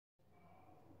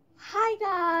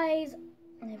guys!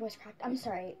 My voice cracked. I'm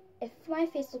sorry. If my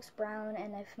face looks brown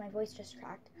and if my voice just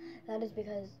cracked, that is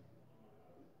because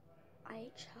I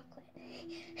ate chocolate.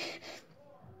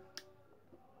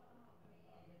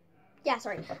 Yeah,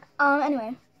 sorry.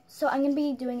 Anyway, so I'm gonna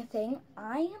be doing a thing.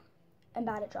 I am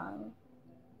bad at drawing.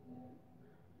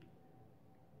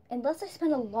 Unless I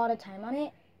spend a lot of time on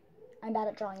it, I'm bad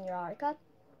at drawing Eureka.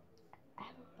 I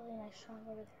have a really nice drawing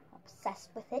over there. I'm obsessed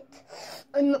with it.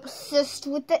 I'm obsessed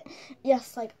with it.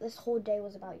 Yes, like this whole day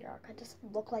was about Eureka. It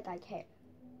doesn't look like I care.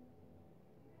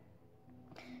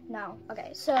 No.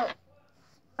 Okay, so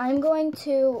I'm going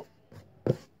to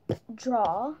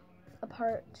draw a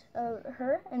part of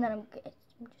her, and then I'm just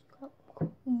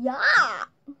yeah.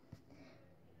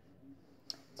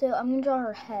 So I'm gonna draw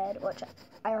her head, which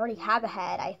I already have a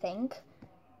head, I think.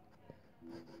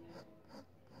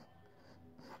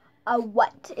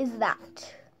 What is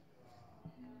that?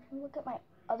 Look at my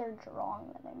other drawing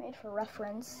that I made for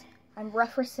reference. I'm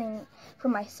referencing for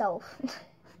myself. Oh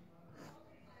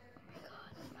my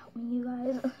god, help me, you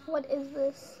guys. What is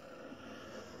this?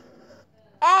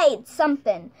 Hey, it's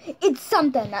something. It's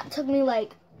something. That took me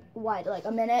like, what, like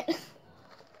a minute?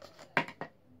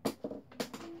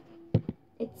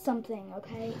 It's something,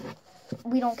 okay?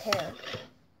 We don't care.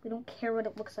 We don't care what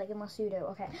it looks like unless you do.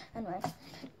 Okay, anyway.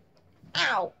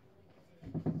 Ow!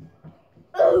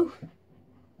 Ooh!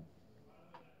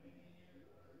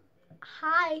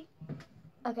 Hi.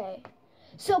 Okay.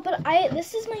 So, but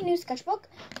this is my new sketchbook.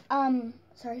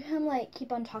 Sorry I'm like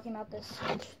keep on talking about this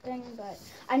sketch thing, but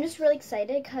I'm just really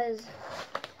excited because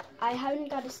I haven't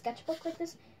got a sketchbook like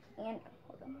this, and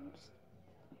hold on,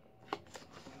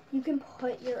 you can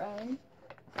put your own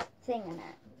thing in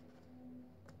it.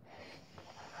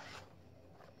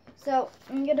 So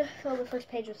I'm gonna fill the first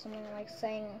page with something like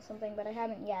saying something, but I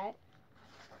haven't yet.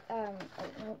 Oh,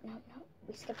 no.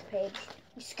 We skipped a page.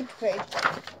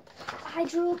 I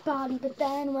drew a body, but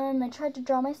then when I tried to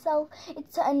draw myself,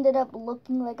 it ended up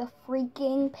looking like a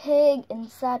freaking pig and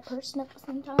sad person at the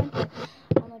same time.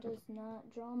 I'm gonna just not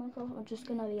draw myself. I'm just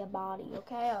gonna be a body,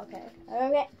 okay?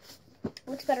 Okay.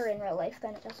 Looks better in real life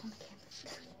than it does on the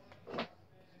camera.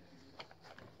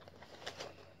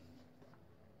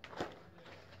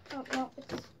 Oh, no,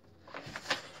 it's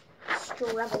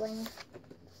struggling.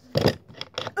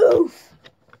 Oof!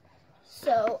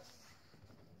 So,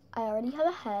 I already have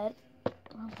a head.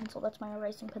 Pencil, that's my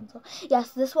erasing pencil.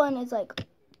 Yes, this one is like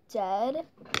dead.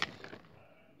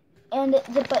 And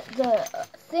but the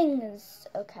thing is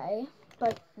okay.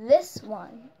 But this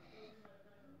one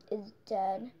is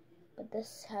dead. But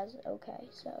this has okay,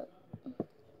 so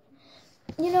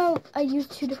you know, I use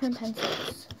two different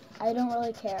pencils. I don't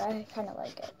really care. I kinda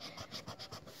like it.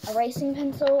 Erasing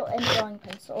pencil and drawing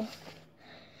pencil.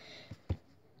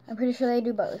 I'm pretty sure they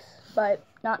do both, but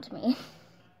not to me.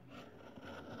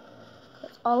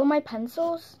 All of my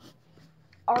pencils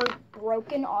are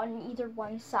broken on either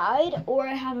one side, or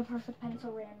I have a perfect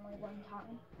pencil randomly one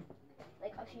time.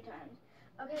 Like a few times.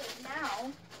 Okay,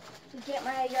 now, to get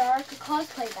my Eureka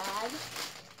cosplay bag.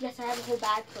 Yes, I have a whole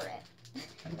bag for it.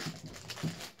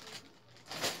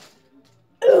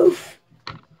 Oof!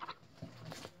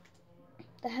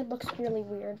 The head looks really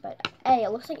weird, but hey, it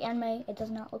looks like anime. It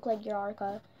does not look like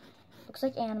Eureka. Looks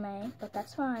like anime, but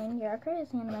that's fine. Eureka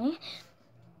is anime.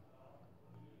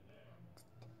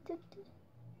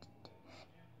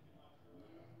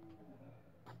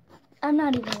 I'm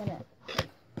not even gonna.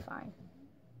 Fine.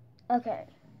 Okay.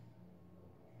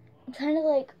 I'm trying to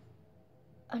like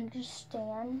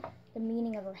understand the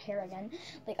meaning of her hair again.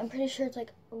 Like I'm pretty sure it's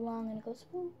like long and it goes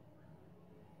ooh,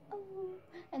 ooh,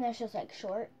 and then it's just like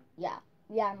short. Yeah,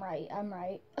 I'm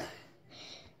right.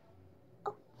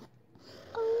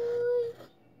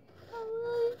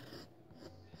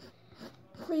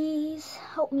 Please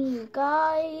help me, you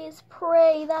guys.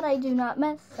 Pray that I do not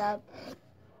mess up.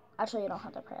 Actually, you don't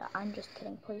have to pray. I'm just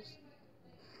kidding, please.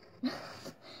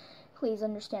 Please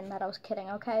understand that I was kidding,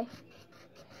 okay?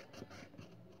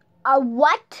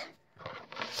 What?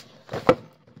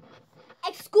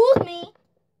 Excuse me?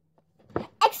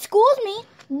 Excuse me?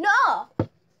 No!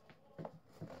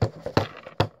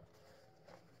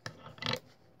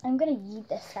 I'm gonna eat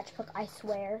this sketchbook, I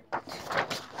swear.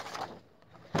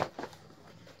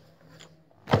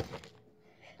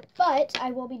 But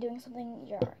I will be doing something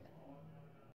Eureka.